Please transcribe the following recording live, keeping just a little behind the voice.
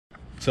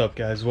What's up,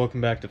 guys?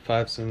 Welcome back to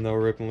 570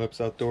 Rippin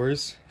Lips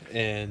Outdoors,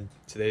 and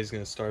today's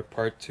going to start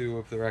part 2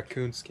 of the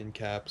raccoon skin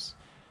caps.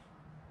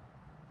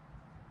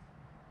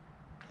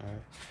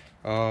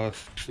 Alright,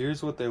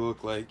 here's what they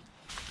look like.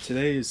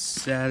 Today is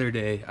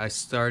Saturday. I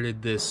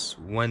started this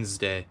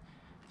Wednesday,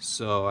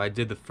 so I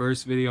did the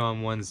first video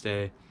on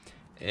Wednesday,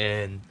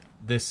 and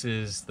this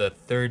is the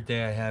third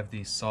day I have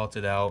these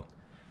salted out.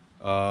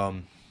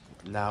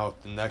 Now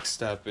the next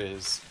step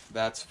is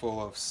that's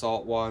full of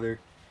salt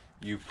water.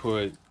 You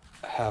put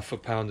half a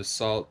pound of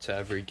salt to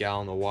every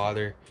gallon of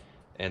water,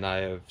 and I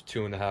have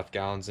 2.5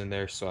 gallons in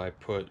there, so I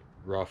put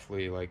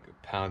roughly like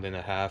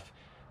 1.5 pounds.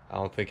 I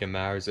don't think it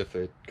matters if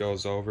it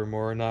goes over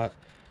more or not,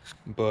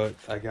 but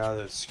I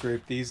gotta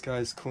scrape these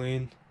guys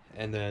clean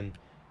and then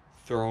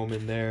throw them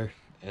in there,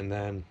 and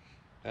then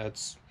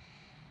that's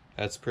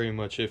pretty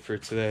much it for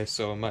today.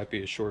 So it might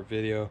be a short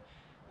video.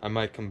 I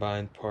might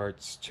combine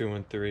parts 2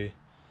 and 3,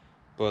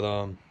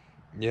 but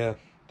yeah,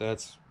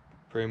 that's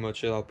pretty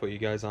much it. I'll put you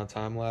guys on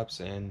time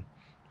lapse and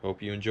hope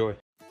you enjoy.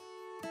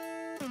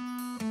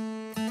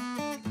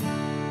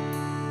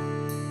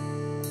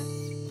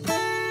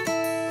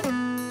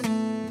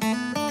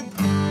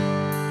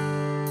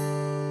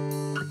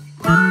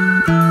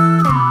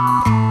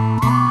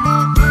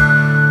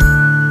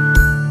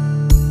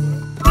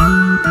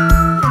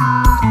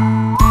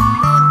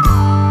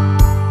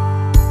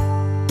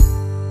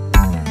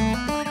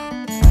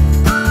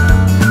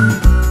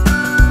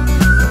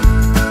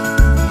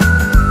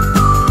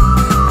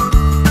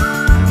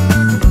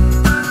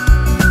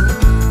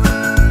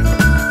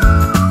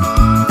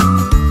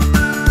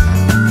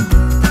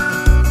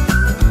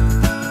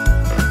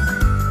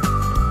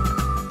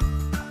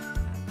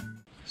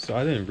 So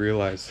I didn't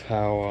realize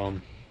how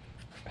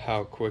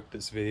quick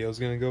this video is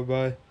gonna go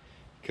by,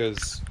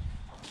 because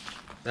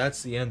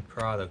that's the end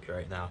product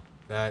right now.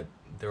 That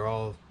they're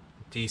all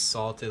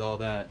desalted, all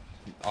that.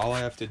 All I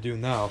have to do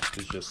now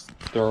is just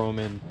throw them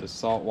in the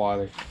salt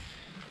water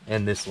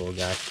and this little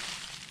guy.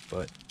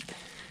 But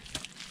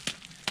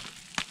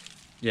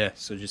yeah,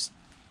 so just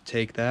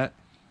take that,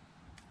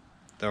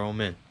 throw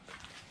them in,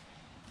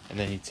 and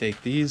then you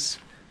take these,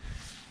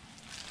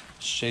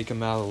 shake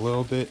them out a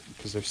little bit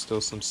because there's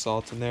still some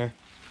salt in there,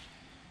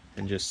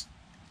 and just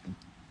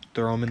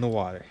throw them in the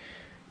water.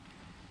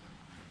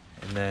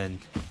 And then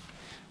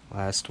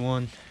last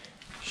one,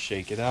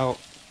 shake it out,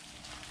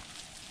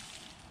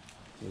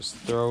 just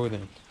throw it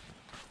in.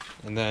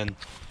 And then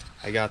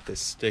I got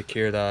this stick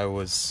here that I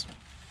was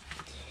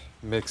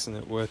mixing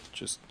it with,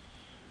 just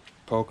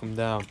poke them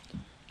down.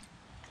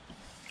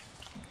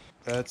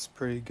 That's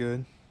pretty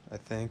good, I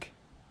think.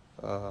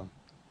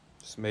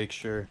 Just make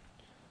sure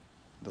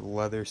the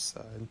leather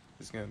side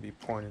is going to be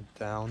pointed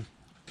down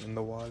in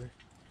the water.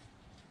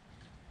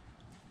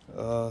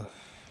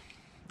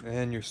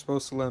 And you're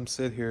supposed to let them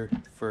sit here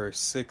for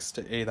 6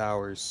 to 8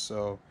 hours.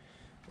 So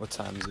what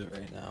time is it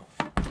right now?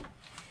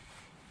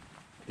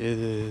 It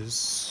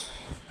is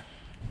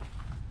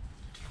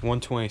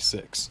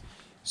 1:26.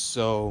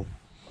 So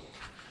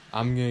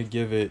I'm going to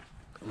give it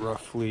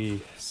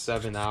roughly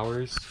 7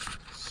 hours.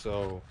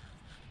 So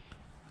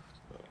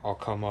I'll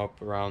come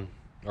back around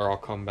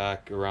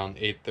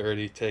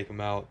 8:30, take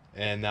them out.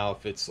 And now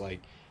if it's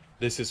like,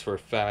 this is for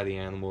fatty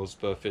animals,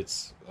 but if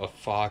it's a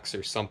fox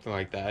or something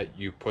like that,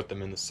 you put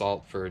them in the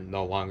salt for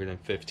no longer than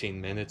 15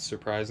 minutes,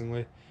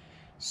 surprisingly.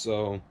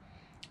 So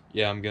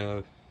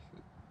yeah,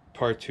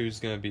 part 2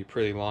 is gonna be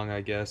pretty long, I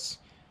guess,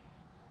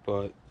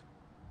 but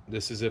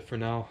this is it for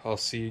now. I'll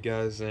see you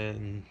guys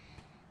in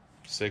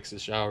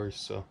 6-ish hours,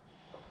 so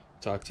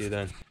talk to you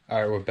then. All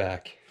right, we're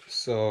back.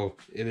 So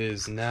it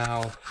is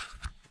now,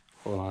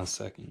 hold on a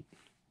second.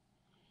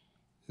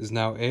 It is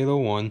now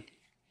 8:01,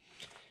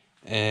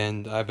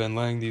 and I've been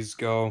letting these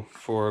go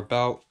for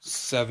about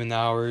 7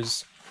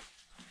 hours.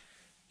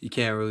 You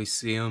can't really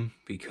see them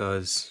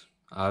because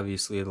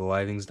obviously the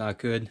lighting's not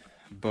good,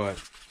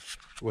 but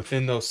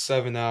within those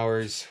 7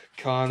 hours,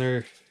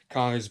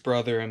 Connor's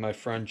brother, and my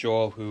friend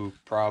Joel, who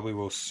probably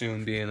will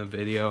soon be in a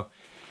video,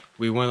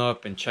 we went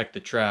up and checked the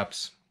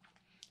traps,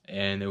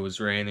 and it was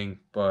raining,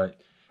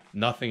 but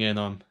nothing in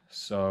them.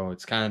 So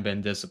it's kind of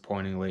been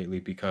disappointing lately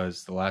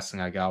because the last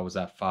thing I got was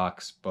that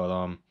fox.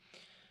 But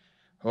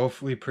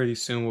hopefully pretty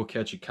soon we'll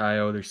catch a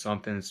coyote or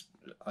something. It's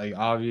like,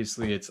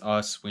 obviously it's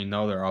us. We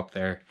know they're up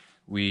there.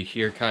 We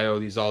hear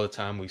coyotes all the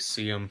time. We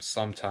see them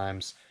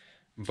sometimes,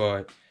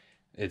 but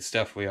it's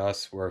definitely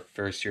us. We're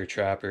first-year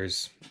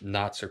trappers.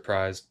 Not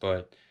surprised,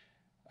 but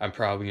I'm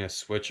probably gonna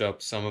switch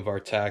up some of our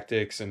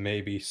tactics and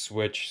maybe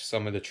switch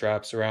some of the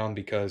traps around,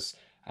 because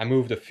I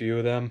moved a few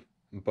of them,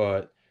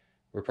 but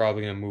we're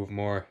probably gonna move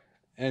more.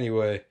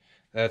 Anyway,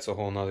 that's a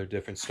whole nother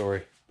different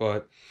story.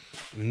 But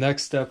the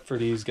next step for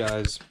these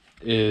guys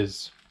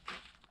is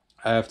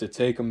I have to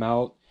take them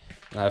out,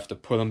 and I have to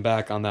put them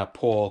back on that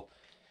pole,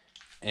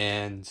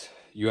 and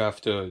you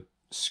have to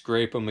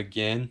scrape them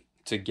again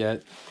to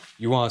get,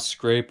 you want to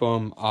scrape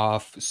them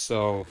off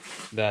so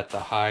that the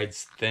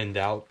hide's thinned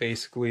out,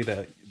 basically.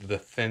 That the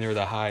thinner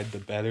the hide, the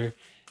better.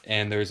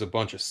 And there's a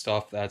bunch of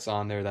stuff that's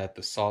on there that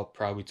the salt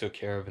probably took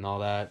care of and all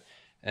that.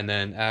 And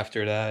then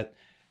after that,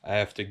 I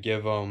have to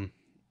give them,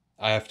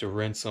 I have to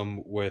rinse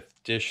them with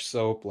dish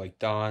soap like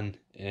Dawn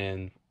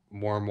and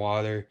warm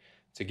water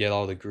to get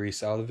all the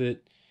grease out of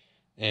it.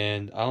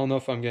 And I don't know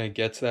if I'm going to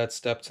get to that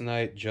step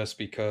tonight just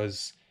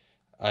because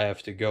I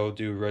have to go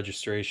do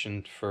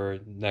registration for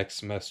next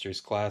semester's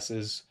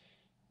classes,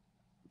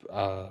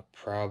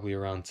 probably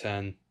around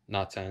 10,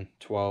 not 10,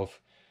 12.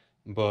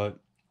 But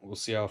we'll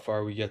see how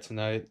far we get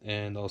tonight,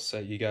 and I'll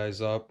set you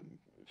guys up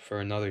for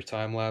another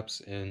time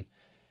lapse, and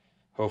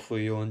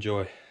hopefully you'll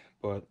enjoy.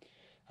 But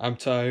I'm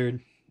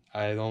tired.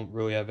 I don't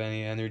really have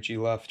any energy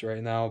left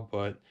right now,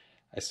 but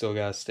I still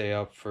gotta stay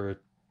up for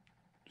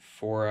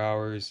 4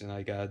 hours and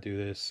I gotta do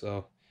this,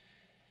 so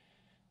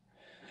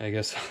I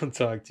guess I'll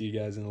talk to you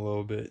guys in a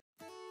little bit.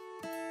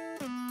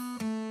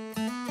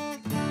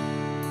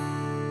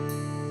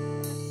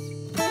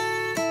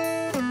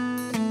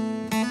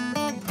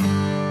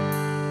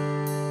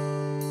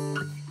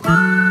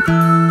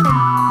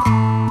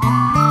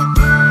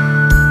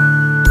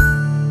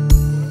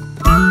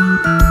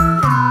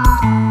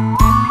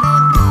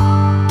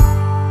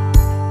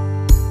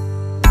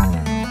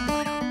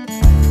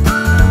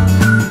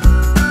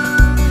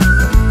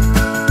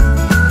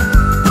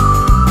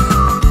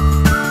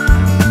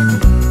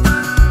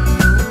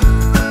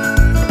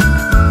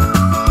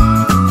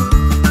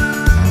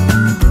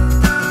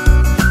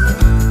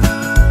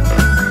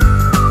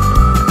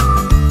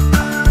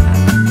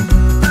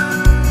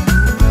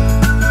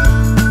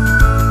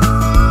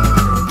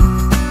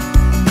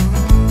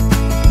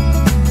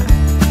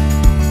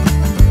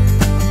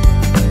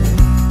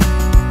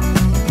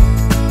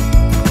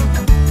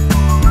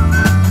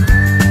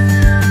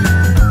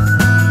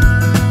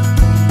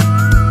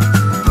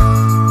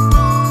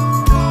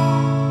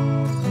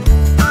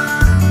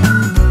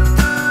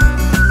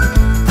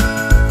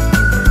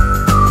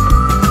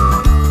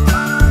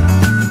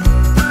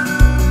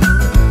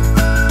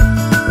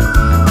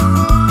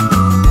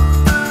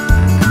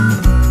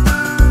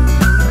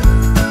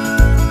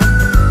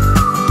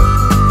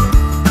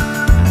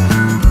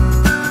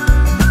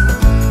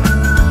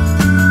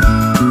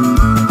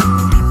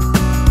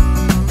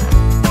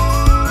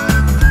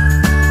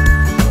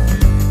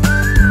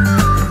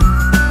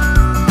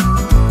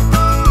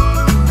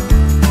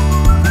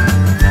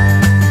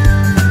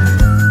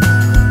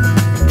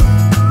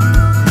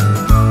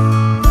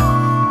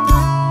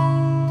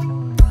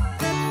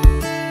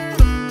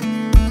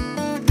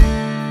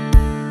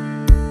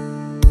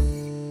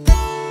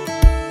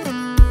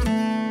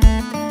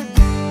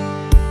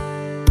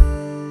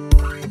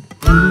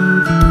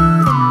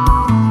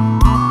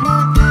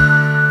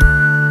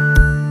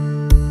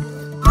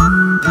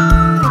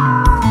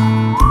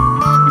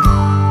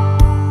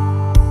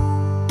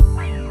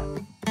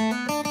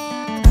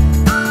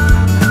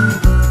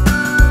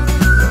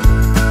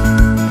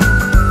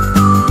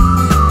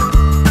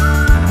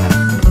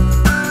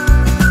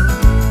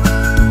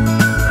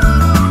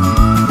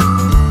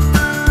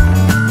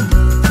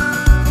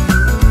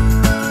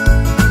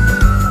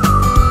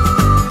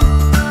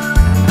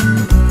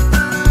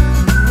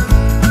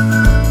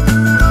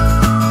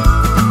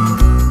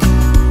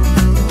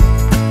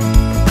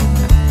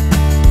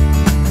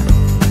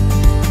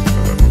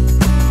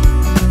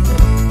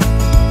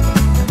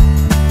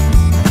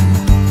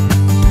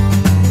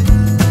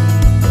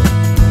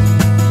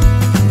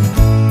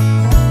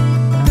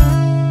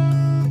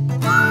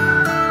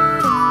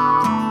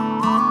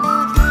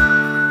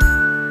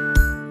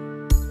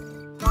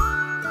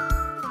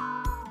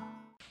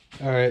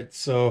 Alright,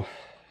 so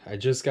I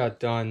just got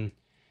done.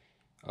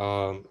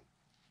 Um,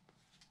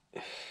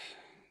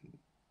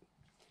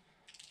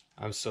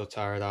 I'm so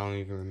tired, I don't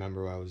even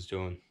remember what I was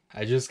doing.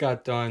 I just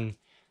got done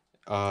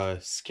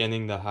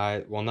skinning the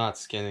hide. Well, not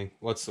skinning.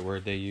 What's the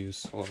word they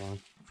use? Hold on.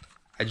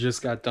 I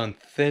just got done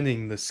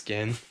thinning the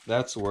skin.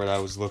 That's the word I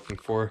was looking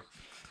for.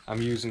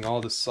 I'm using all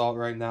the salt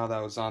right now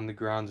that was on the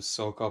ground to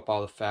soak up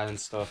all the fat and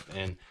stuff,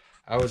 and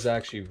I was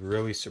actually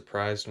really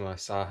surprised when I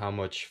saw how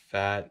much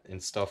fat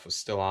and stuff was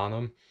still on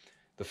them.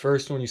 The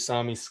first one you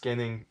saw me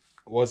skinning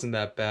wasn't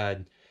that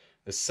bad.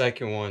 The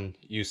second one,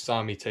 you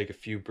saw me take a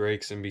few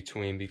breaks in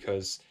between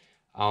because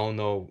I don't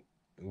know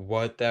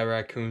what that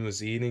raccoon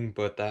was eating,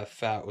 but that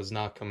fat was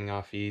not coming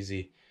off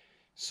easy.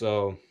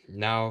 So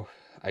now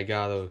I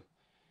gotta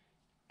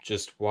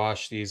just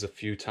wash these a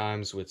few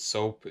times with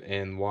soap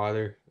and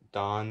water,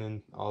 Dawn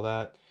and all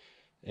that.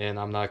 And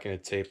I'm not gonna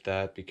tape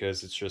that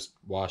because it's just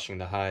washing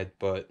the hide,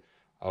 but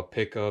I'll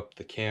pick up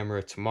the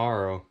camera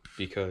tomorrow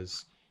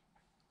because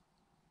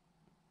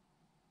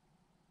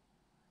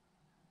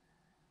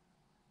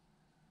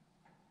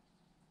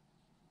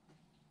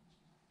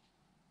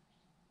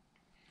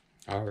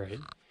alright.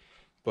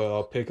 But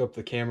I'll pick up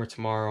the camera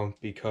tomorrow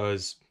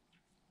because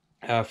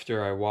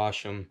after I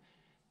wash them,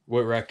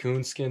 with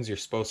raccoon skins, you're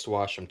supposed to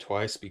wash them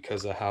twice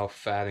because of how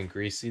fat and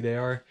greasy they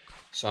are.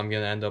 So I'm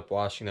going to end up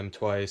washing them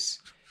twice,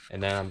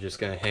 and then I'm just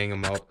going to hang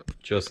them up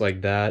just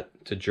like that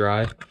to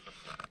dry.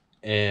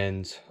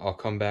 And I'll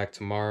come back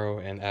tomorrow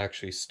and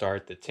actually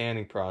start the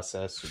tanning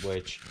process,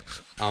 which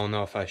I don't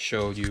know if I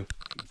showed you,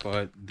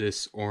 but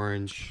this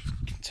orange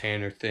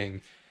tanner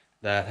thing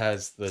that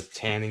has the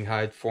tanning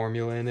hide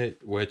formula in it,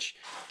 which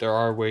there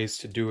are ways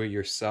to do it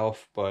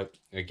yourself, but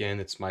again,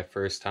 it's my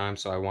first time,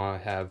 so I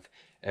want to have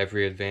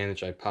every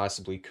advantage I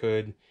possibly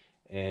could,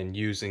 and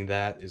using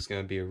that is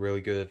going to be a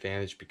really good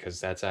advantage because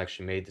that's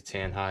actually made the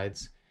tan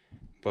hides.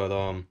 But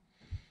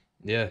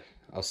yeah,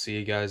 I'll see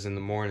you guys in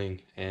the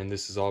morning, and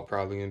this is all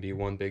probably going to be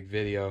one big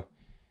video.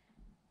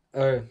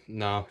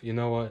 No, you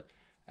know what?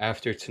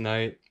 After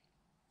tonight,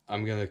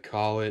 I'm gonna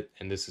call it,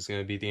 and this is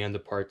gonna be the end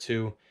of part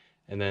 2,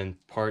 and then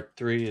part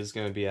 3 is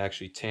gonna be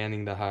actually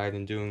tanning the hide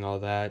and doing all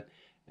that,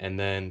 and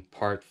then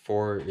part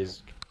 4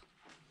 is,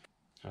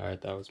 all right,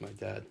 that was my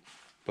dad.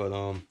 But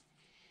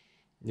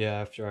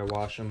yeah, after I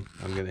wash them,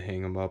 I'm gonna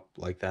hang them up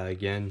like that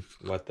again,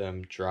 let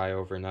them dry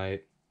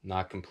overnight,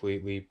 not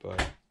completely,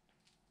 but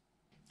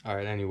all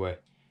right. Anyway,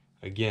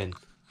 again,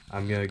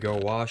 I'm gonna go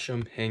wash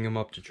them, hang them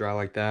up to dry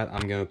like that.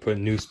 I'm gonna put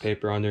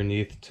newspaper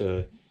underneath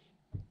to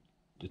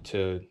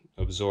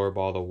absorb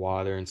all the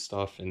water and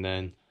stuff, and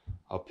then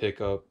I'll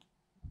pick up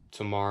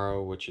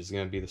tomorrow, which is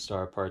going to be the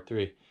start of part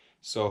 3.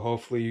 So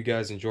hopefully you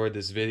guys enjoyed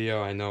this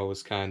video. I know it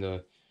was kind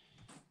of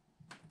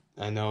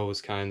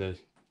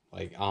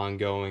like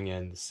ongoing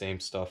and the same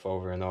stuff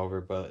over and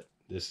over, but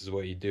this is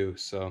what you do.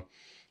 So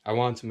I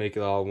wanted to make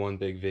it all one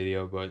big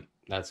video, but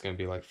that's going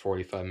to be like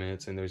 45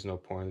 minutes and there's no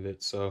point of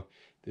it. So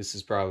this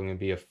is probably going to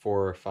be a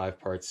 4 or 5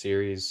 part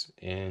series,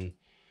 and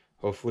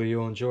hopefully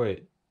you'll enjoy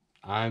it.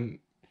 I'm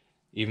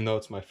Even though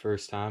it's my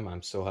first time,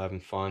 I'm still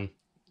having fun.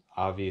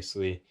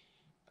 Obviously,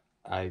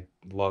 I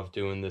love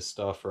doing this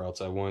stuff, or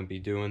else I wouldn't be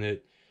doing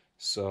it.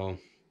 So,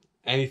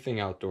 anything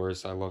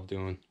outdoors, I love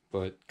doing.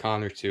 But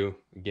Connor, too.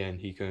 Again,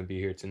 he couldn't be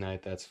here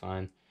tonight. That's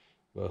fine.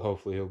 But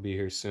hopefully, he'll be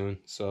here soon.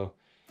 So,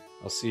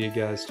 I'll see you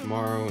guys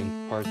tomorrow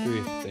in part 3.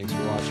 Thanks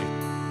for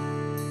watching.